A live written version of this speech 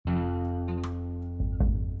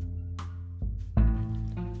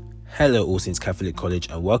Hello All Saints Catholic College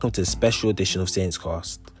and welcome to a special edition of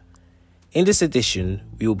Saintscast. In this edition,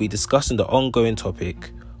 we will be discussing the ongoing topic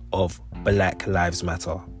of Black Lives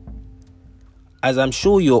Matter. As I'm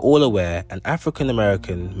sure you're all aware, an African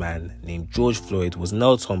American man named George Floyd was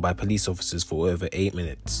knelt on by police officers for over 8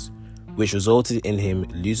 minutes, which resulted in him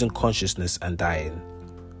losing consciousness and dying.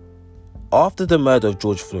 After the murder of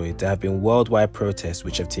George Floyd, there have been worldwide protests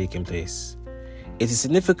which have taken place. It is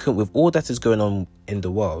significant with all that is going on in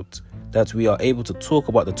the world that we are able to talk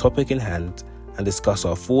about the topic in hand and discuss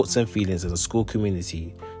our thoughts and feelings as a school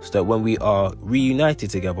community so that when we are reunited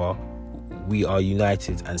together, we are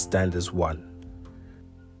united and stand as one.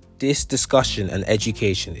 This discussion and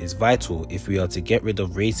education is vital if we are to get rid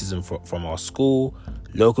of racism from our school,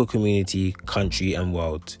 local community, country and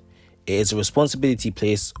world. It is a responsibility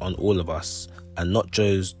placed on all of us and not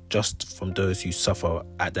just from those who suffer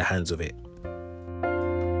at the hands of it.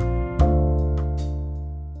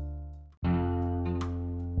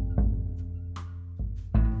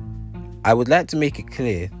 I would like to make it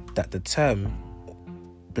clear that the term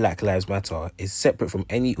Black Lives Matter is separate from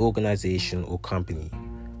any organisation or company,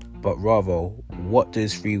 but rather what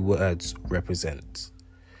those three words represent.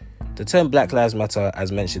 The term Black Lives Matter,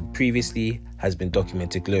 as mentioned previously, has been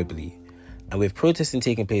documented globally, and with protesting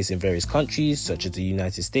taking place in various countries such as the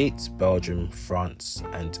United States, Belgium, France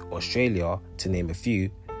and Australia, to name a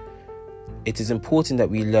few, it is important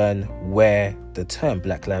that we learn where the term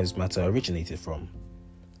Black Lives Matter originated from.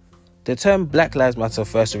 The term Black Lives Matter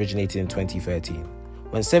first originated in 2013,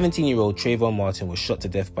 when 17-year-old Trayvon Martin was shot to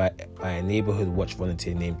death by a neighborhood watch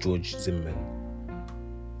volunteer named George Zimmerman.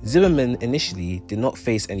 Zimmerman initially did not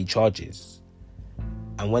face any charges,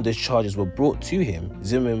 and when those charges were brought to him,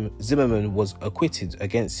 Zimmerman was acquitted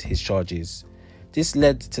against his charges. This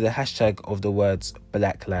led to the hashtag of the words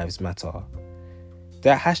Black Lives Matter.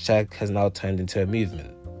 That hashtag has now turned into a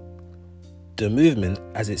movement. The movement,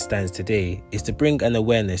 as it stands today, is to bring an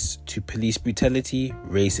awareness to police brutality,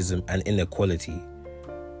 racism, and inequality.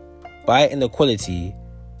 By inequality,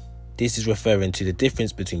 this is referring to the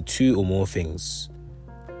difference between two or more things.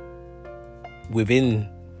 Within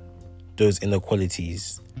those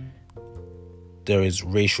inequalities, there is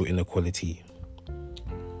racial inequality.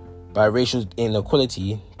 By racial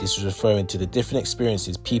inequality, this is referring to the different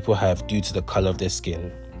experiences people have due to the colour of their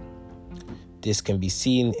skin. This can be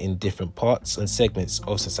seen in different parts and segments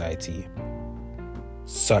of society,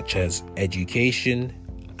 such as education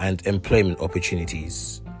and employment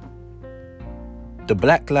opportunities. The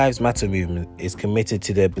Black Lives Matter movement is committed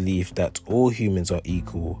to their belief that all humans are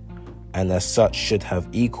equal and as such should have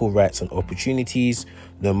equal rights and opportunities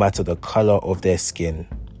no matter the colour of their skin.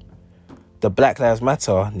 The Black Lives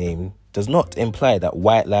Matter name does not imply that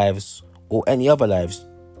white lives or any other lives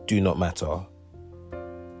do not matter.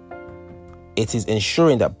 It is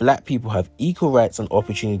ensuring that black people have equal rights and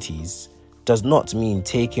opportunities does not mean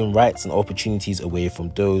taking rights and opportunities away from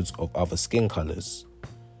those of other skin colours.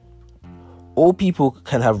 All people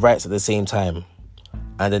can have rights at the same time,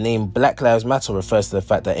 and the name Black Lives Matter refers to the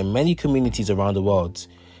fact that in many communities around the world,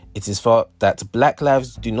 it is thought that black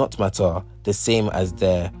lives do not matter the same as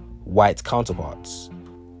their white counterparts.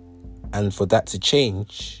 And for that to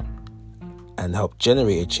change and help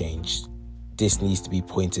generate a change, this needs to be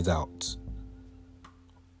pointed out.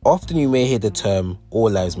 Often you may hear the term All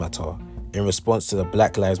Lives Matter in response to the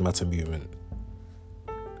Black Lives Matter movement.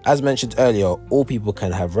 As mentioned earlier, all people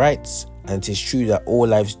can have rights, and it is true that all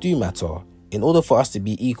lives do matter. In order for us to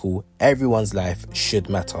be equal, everyone's life should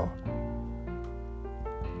matter.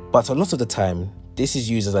 But a lot of the time, this is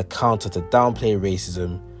used as a counter to downplay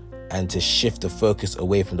racism and to shift the focus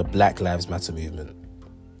away from the Black Lives Matter movement.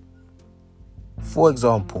 For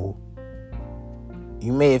example,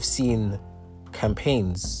 you may have seen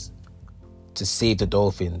campaigns to save the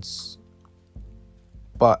dolphins,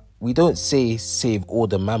 but we don't say save all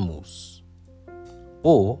the mammals.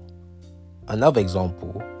 Or another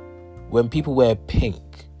example, when people wear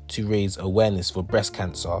pink to raise awareness for breast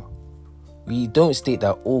cancer, we don't state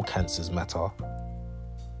that all cancers matter.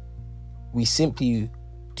 We simply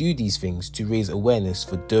do these things to raise awareness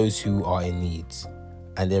for those who are in need,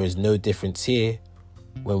 and there is no difference here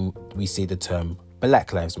when we say the term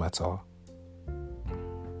Black Lives Matter.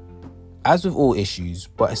 As with all issues,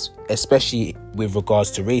 but especially with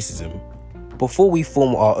regards to racism, before we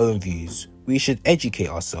form our own views, we should educate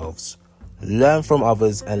ourselves, learn from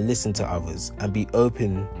others and listen to others, and be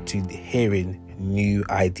open to hearing new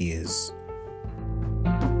ideas.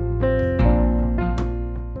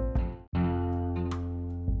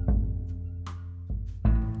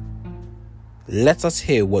 Let us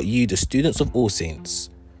hear what you, the students of All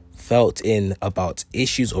Saints, felt in about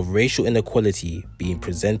issues of racial inequality being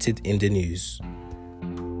presented in the news.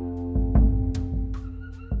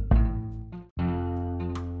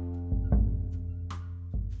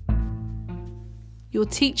 Your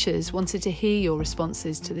teachers wanted to hear your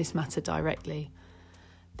responses to this matter directly.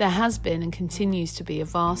 There has been and continues to be a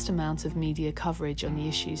vast amount of media coverage on the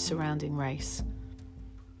issues surrounding race.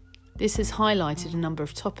 This has highlighted a number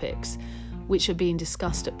of topics which are being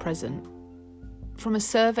discussed at present. From a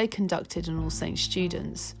survey conducted on All Saints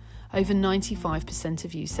students, over 95%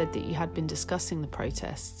 of you said that you had been discussing the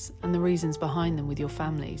protests and the reasons behind them with your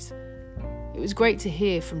families. It was great to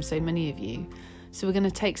hear from so many of you, so we're going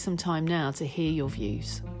to take some time now to hear your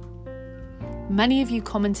views. Many of you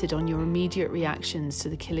commented on your immediate reactions to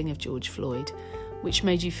the killing of George Floyd, which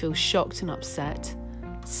made you feel shocked and upset,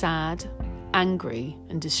 sad, angry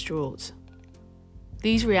and distraught.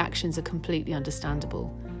 These reactions are completely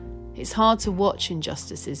understandable. It's hard to watch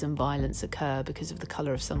injustices and violence occur because of the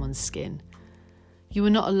colour of someone's skin. You were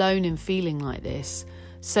not alone in feeling like this.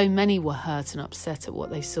 So many were hurt and upset at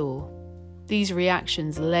what they saw. These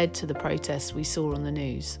reactions led to the protests we saw on the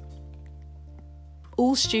news.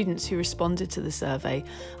 All students who responded to the survey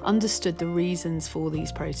understood the reasons for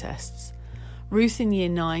these protests. Ruth in Year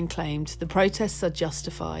 9 claimed the protests are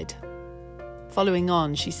justified. Following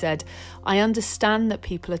on, she said, "I understand that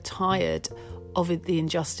people are tired of the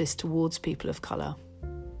injustice towards people of colour.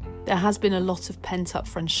 There has been a lot of pent-up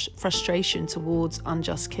frustration towards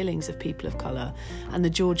unjust killings of people of colour, and the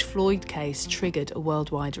George Floyd case triggered a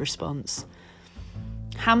worldwide response."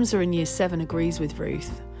 Hamza in Year 7 agrees with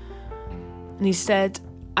Ruth, and he said,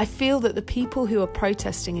 "I feel that the people who are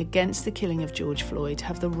protesting against the killing of George Floyd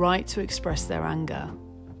have the right to express their anger,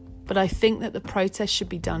 but I think that the protest should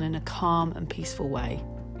be done in a calm and peaceful way."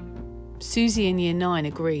 Susie in Year 9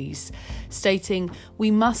 agrees, stating,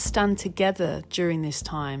 "We must stand together during this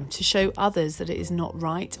time to show others that it is not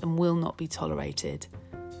right and will not be tolerated."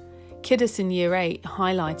 Kiddus in Year 8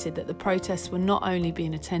 highlighted that the protests were not only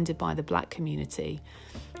being attended by the black community.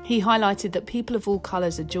 He highlighted that people of all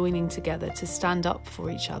colours are joining together to stand up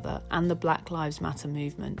for each other and the Black Lives Matter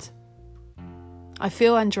movement. I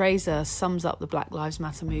feel Andresa sums up the Black Lives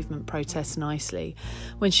Matter movement protests nicely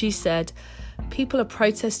when she said, "People are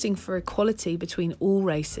protesting for equality between all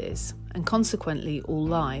races and consequently all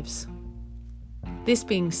lives." This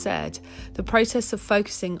being said, the protests are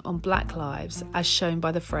focusing on black lives as shown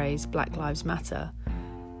by the phrase Black Lives Matter,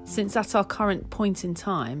 since at our current point in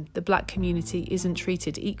time, the black community isn't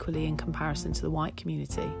treated equally in comparison to the white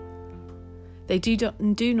community. They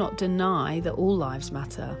do not deny that all lives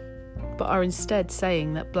matter, but are instead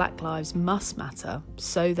saying that black lives must matter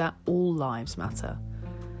so that all lives matter,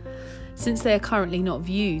 since they are currently not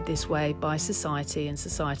viewed this way by society and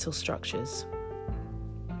societal structures.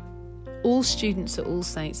 All students at All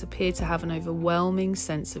Saints appear to have an overwhelming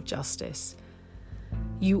sense of justice.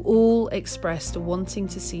 You all expressed a wanting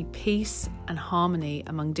to see peace and harmony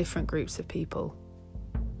among different groups of people.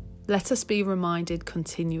 Let us be reminded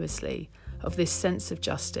continuously of this sense of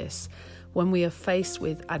justice when we are faced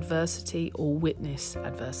with adversity or witness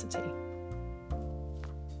adversity.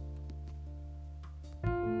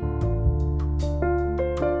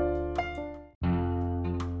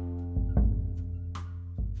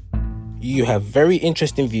 You have very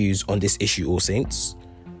interesting views on this issue, All Saints.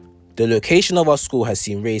 The location of our school has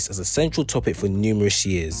seen race as a central topic for numerous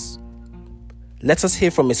years. Let us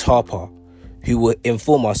hear from Ms. Harper, who will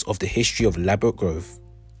inform us of the history of Ladbroke Grove.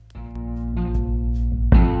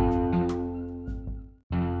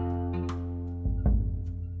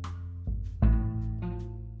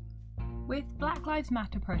 With Black Lives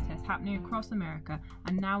Matter protests happening across America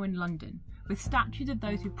and now in London, with statues of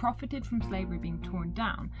those who profited from slavery being torn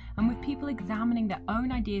down, and with people examining their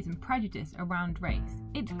own ideas and prejudice around race,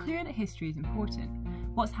 it's clear that history is important.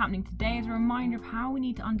 What's happening today is a reminder of how we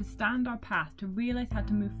need to understand our past to realise how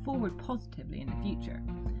to move forward positively in the future.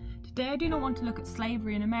 Today I do not want to look at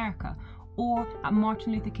slavery in America or at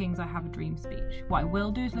Martin Luther King's I Have a Dream speech. What I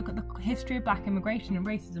will do is look at the history of black immigration and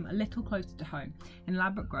racism a little closer to home, in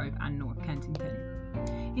Ladbroke Grove and North Kensington.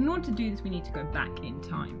 In order to do this, we need to go back in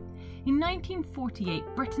time. In 1948,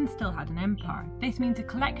 Britain still had an empire. This means a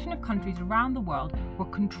collection of countries around the world were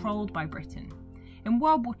controlled by Britain. In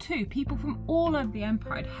World War II, people from all over the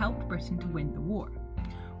empire had helped Britain to win the war.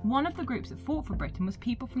 One of the groups that fought for Britain was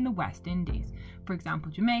people from the West Indies, for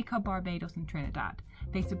example Jamaica, Barbados and Trinidad.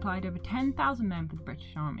 They supplied over 10,000 men for the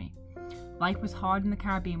British Army. Life was hard in the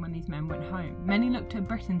Caribbean when these men went home. Many looked to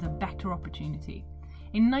Britain as a better opportunity.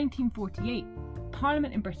 In 1948,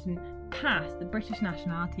 Parliament in Britain passed the British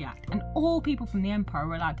Nationality Act, and all people from the Empire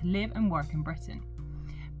were allowed to live and work in Britain.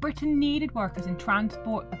 Britain needed workers in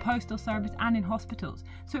transport, the postal service and in hospitals,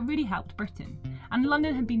 so it really helped Britain. And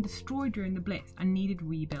London had been destroyed during the Blitz and needed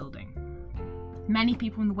rebuilding. Many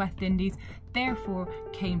people from the West Indies therefore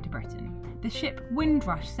came to Britain. The ship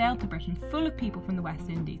Windrush sailed to Britain full of people from the West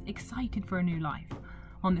Indies, excited for a new life.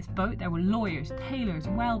 On this boat there were lawyers, tailors,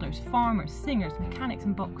 welders, farmers, singers, mechanics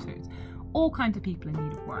and boxers, all kinds of people in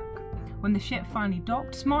need of work. When the ship finally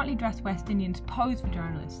docked, smartly dressed West Indians posed for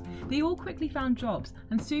journalists. They all quickly found jobs,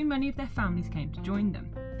 and soon many of their families came to join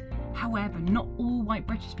them. However, not all white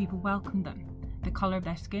British people welcomed them. The colour of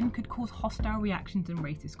their skin could cause hostile reactions and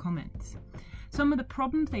racist comments. Some of the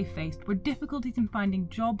problems they faced were difficulties in finding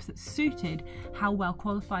jobs that suited how well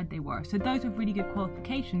qualified they were, so those with really good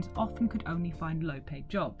qualifications often could only find low-paid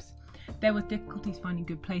jobs. There was difficulties finding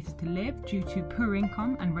good places to live due to poor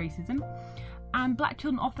income and racism, and black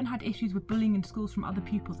children often had issues with bullying in schools from other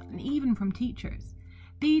pupils and even from teachers.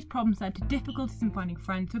 These problems led to difficulties in finding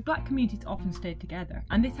friends, so black communities often stayed together,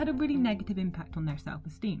 and this had a really negative impact on their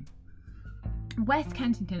self-esteem. West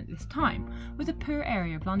Kensington at this time was a poor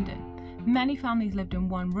area of London. Many families lived in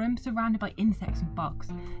one room surrounded by insects and bugs.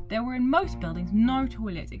 There were in most buildings no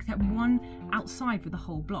toilets except one outside for the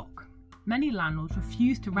whole block. Many landlords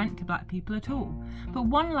refused to rent to black people at all, but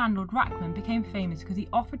one landlord, Rackman, became famous because he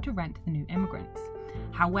offered to rent to the new immigrants.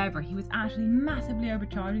 However, he was actually massively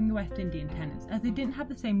overcharging the West Indian tenants as they didn't have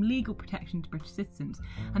the same legal protection as British citizens,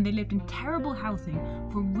 and they lived in terrible housing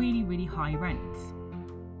for really high rents.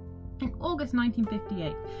 In August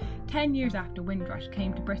 1958, 10 years after Windrush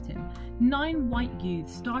came to Britain, 9 white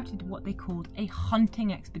youths started what they called a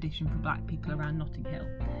hunting expedition for black people around Notting Hill.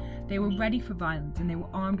 They were ready for violence and they were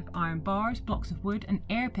armed with iron bars, blocks of wood, an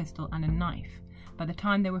air pistol and a knife. By the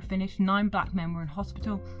time they were finished, 9 black men were in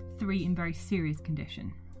hospital, 3 in very serious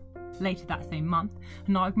condition. Later that same month,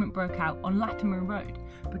 an argument broke out on Latimer Road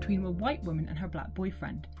between a white woman and her black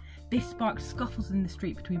boyfriend. This sparked scuffles in the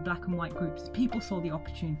street between black and white groups as people saw the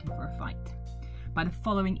opportunity for a fight. By the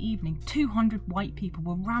following evening, 200 white people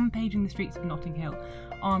were rampaging the streets of Notting Hill,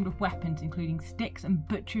 armed with weapons including sticks and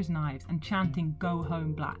butcher's knives and chanting "Go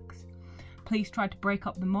home blacks." Police tried to break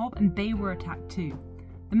up the mob and they were attacked too.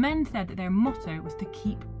 The men said that their motto was to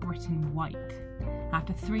keep Britain white.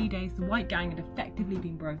 After 3 days, the white gang had effectively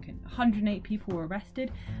been broken. 108 people were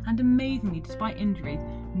arrested and amazingly, despite injuries,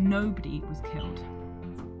 nobody was killed.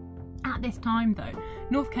 At this time though,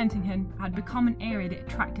 North Kensington had become an area that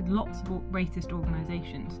attracted lots of racist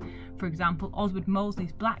organisations. For example, Oswald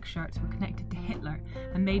Molesley's black shirts were connected to Hitler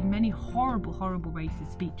and made many horrible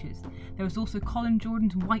racist speeches. There was also Colin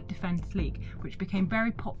Jordan's White Defence League, which became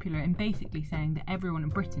very popular in basically saying that everyone in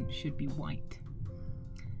Britain should be white.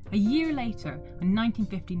 A year later, in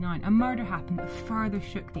 1959, a murder happened that further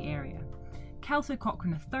shook the area. Kelso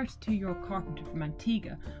Cochrane, a 32-year-old carpenter from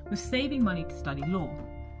Antigua, was saving money to study law.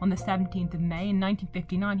 On the 17th of May in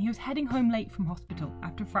 1959, he was heading home late from hospital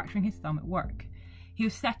after fracturing his thumb at work. He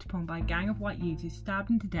was set upon by a gang of white youths who stabbed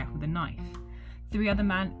him to death with a knife. 3 other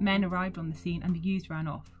men arrived on the scene and the youths ran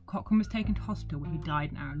off. Cochrane was taken to hospital where he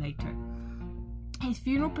died an hour later. His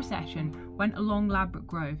funeral procession went along Ladbroke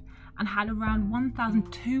Grove and had around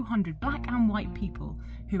 1,200 black and white people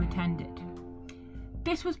who attended.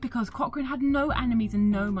 This was because Cochrane had no enemies and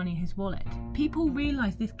no money in his wallet. People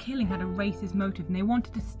realised this killing had a racist motive and they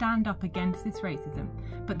wanted to stand up against this racism,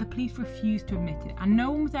 but the police refused to admit it and no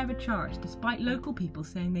one was ever charged despite local people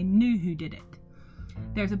saying they knew who did it.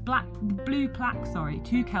 There's a blue plaque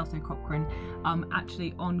to Kelso Cochrane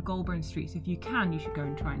actually on Goulburn Street, so if you can, you should go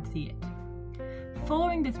and try and see it.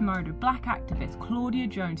 Following this murder, black activist Claudia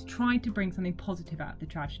Jones tried to bring something positive out of the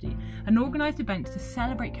tragedy and organised events to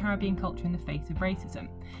celebrate Caribbean culture in the face of racism.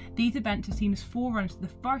 These events are seen as forerunners to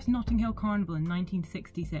the first Notting Hill Carnival in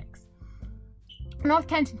 1966. North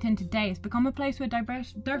Kensington today has become a place where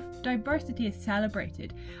diversity is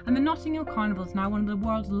celebrated, and the Notting Hill Carnival is now one of the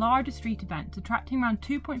world's largest street events, attracting around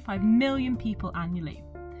 2.5 million people annually.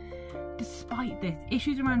 Despite this,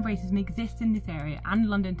 issues around racism exist in this area and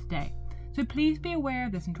London today. So please be aware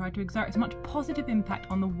of this and try to exert as much positive impact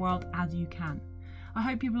on the world as you can. I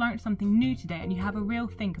hope you've learned something new today and you have a real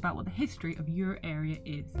think about what the history of your area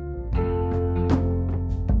is.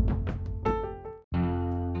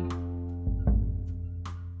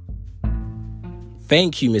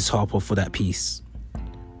 Thank you, Miss Harper, for that piece.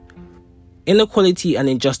 Inequality and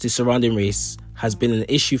injustice surrounding race has been an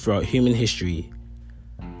issue throughout human history.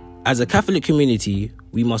 As a Catholic community,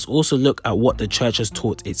 we must also look at what the Church has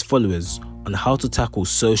taught its followers on how to tackle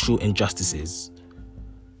social injustices.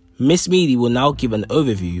 Miss Mealy will now give an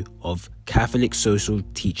overview of Catholic social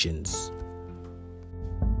teachings.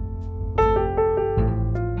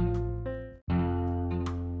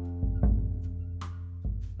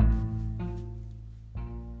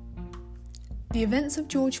 The events of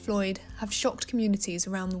George Floyd have shocked communities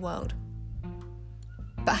around the world.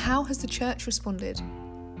 But how has the church responded?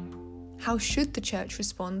 How should the church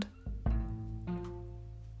respond?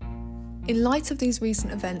 In light of these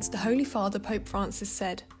recent events, the Holy Father, Pope Francis,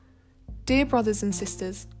 said, "Dear brothers and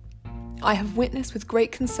sisters, I have witnessed with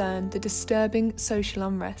great concern the disturbing social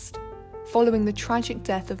unrest following the tragic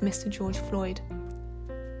death of Mr. George Floyd.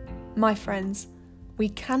 My friends, we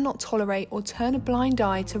cannot tolerate or turn a blind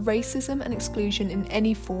eye to racism and exclusion in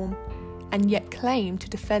any form, and yet claim to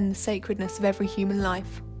defend the sacredness of every human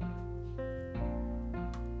life."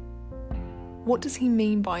 What does he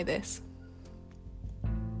mean by this?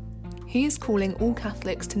 He is calling all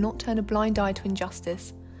Catholics to not turn a blind eye to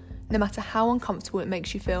injustice, no matter how uncomfortable it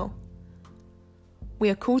makes you feel. We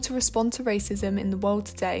are called to respond to racism in the world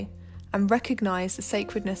today and recognise the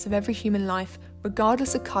sacredness of every human life,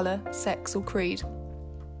 regardless of colour, sex or creed.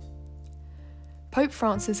 Pope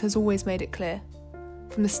Francis has always made it clear,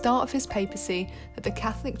 from the start of his papacy, that the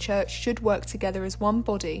Catholic Church should work together as one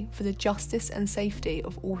body for the justice and safety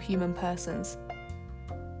of all human persons.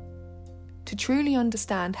 To truly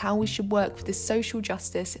understand how we should work for this social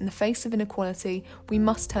justice in the face of inequality, we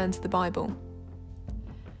must turn to the Bible.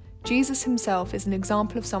 Jesus himself is an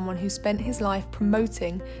example of someone who spent his life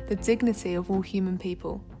promoting the dignity of all human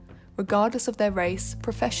people, regardless of their race,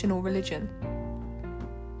 profession or religion.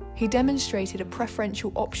 He demonstrated a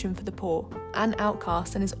preferential option for the poor and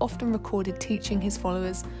outcast and is often recorded teaching his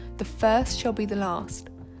followers, "The first shall be the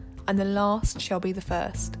last, and the last shall be the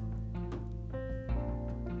first."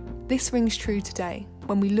 This rings true today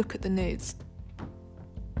when we look at the news.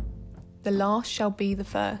 The last shall be the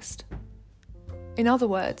first. In other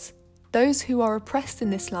words, those who are oppressed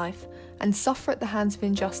in this life and suffer at the hands of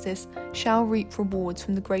injustice shall reap rewards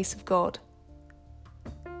from the grace of God.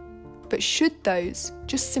 But should those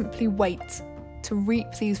just simply wait to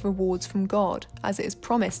reap these rewards from God, as it is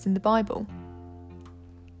promised in the Bible?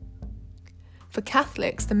 For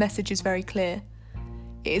Catholics, the message is very clear.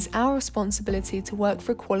 It is our responsibility to work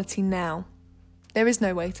for equality now. There is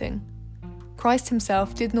no waiting. Christ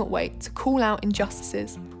himself did not wait to call out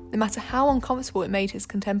injustices, no matter how uncomfortable it made his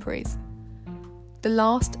contemporaries. The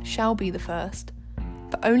last shall be the first,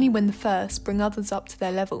 but only when the first bring others up to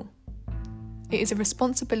their level. It is a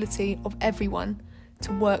responsibility of everyone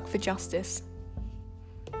to work for justice.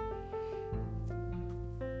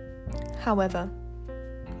 However,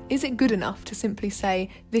 is it good enough to simply say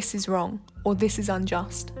this is wrong or this is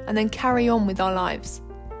unjust and then carry on with our lives?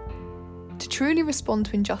 To truly respond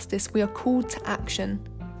to injustice, we are called to action.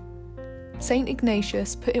 Saint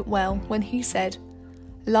Ignatius put it well when he said,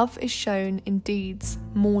 "Love is shown in deeds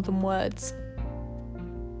more than words."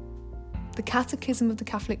 The Catechism of the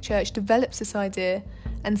Catholic Church develops this idea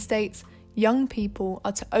and states young people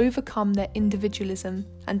are to overcome their individualism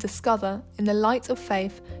and discover, in the light of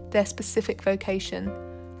faith, their specific vocation,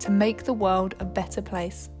 to make the world a better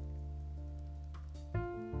place.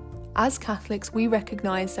 As Catholics, we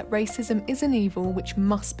recognise that racism is an evil which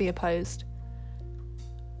must be opposed.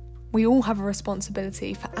 We all have a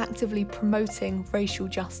responsibility for actively promoting racial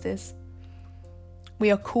justice. We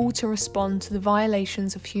are called to respond to the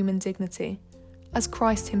violations of human dignity, as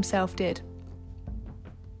Christ himself did.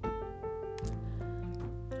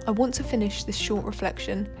 I want to finish this short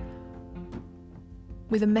reflection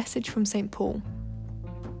with a message from St. Paul.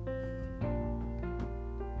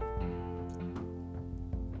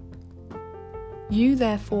 "You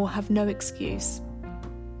therefore have no excuse,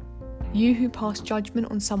 you who pass judgment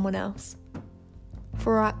on someone else.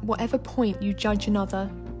 For at whatever point you judge another,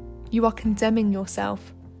 you are condemning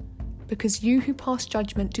yourself, because you who pass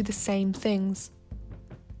judgment do the same things.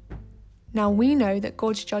 Now we know that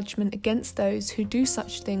God's judgment against those who do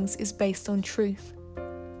such things is based on truth.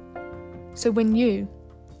 So when you,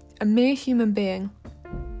 a mere human being,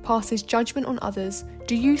 passes judgment on others,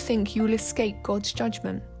 do you think you will escape God's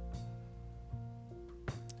judgment?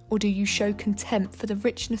 Or do you show contempt for the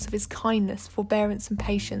richness of his kindness, forbearance and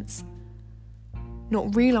patience,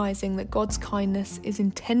 not realising that God's kindness is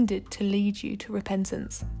intended to lead you to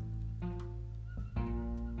repentance?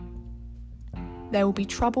 There will be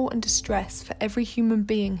trouble and distress for every human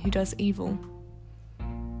being who does evil,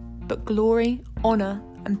 but glory, honour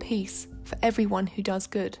and peace for everyone who does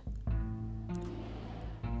good.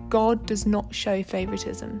 God does not show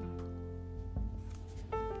favouritism."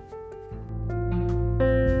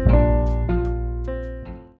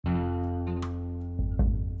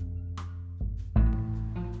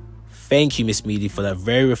 Thank you, Miss Mealy, for that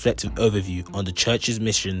very reflective overview on the Church's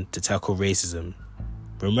mission to tackle racism,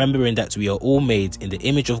 remembering that we are all made in the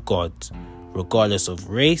image of God, regardless of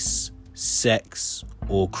race, sex,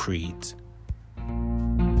 or creed.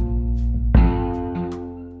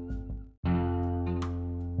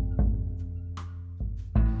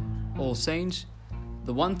 All Saints,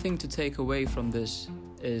 the one thing to take away from this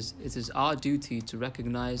is it is our duty to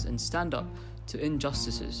recognize and stand up to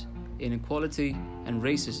injustices, inequality, and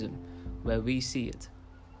racism where we see it.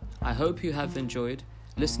 I hope you have enjoyed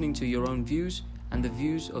listening to your own views and the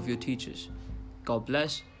views of your teachers. God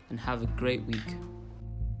bless and have a great week.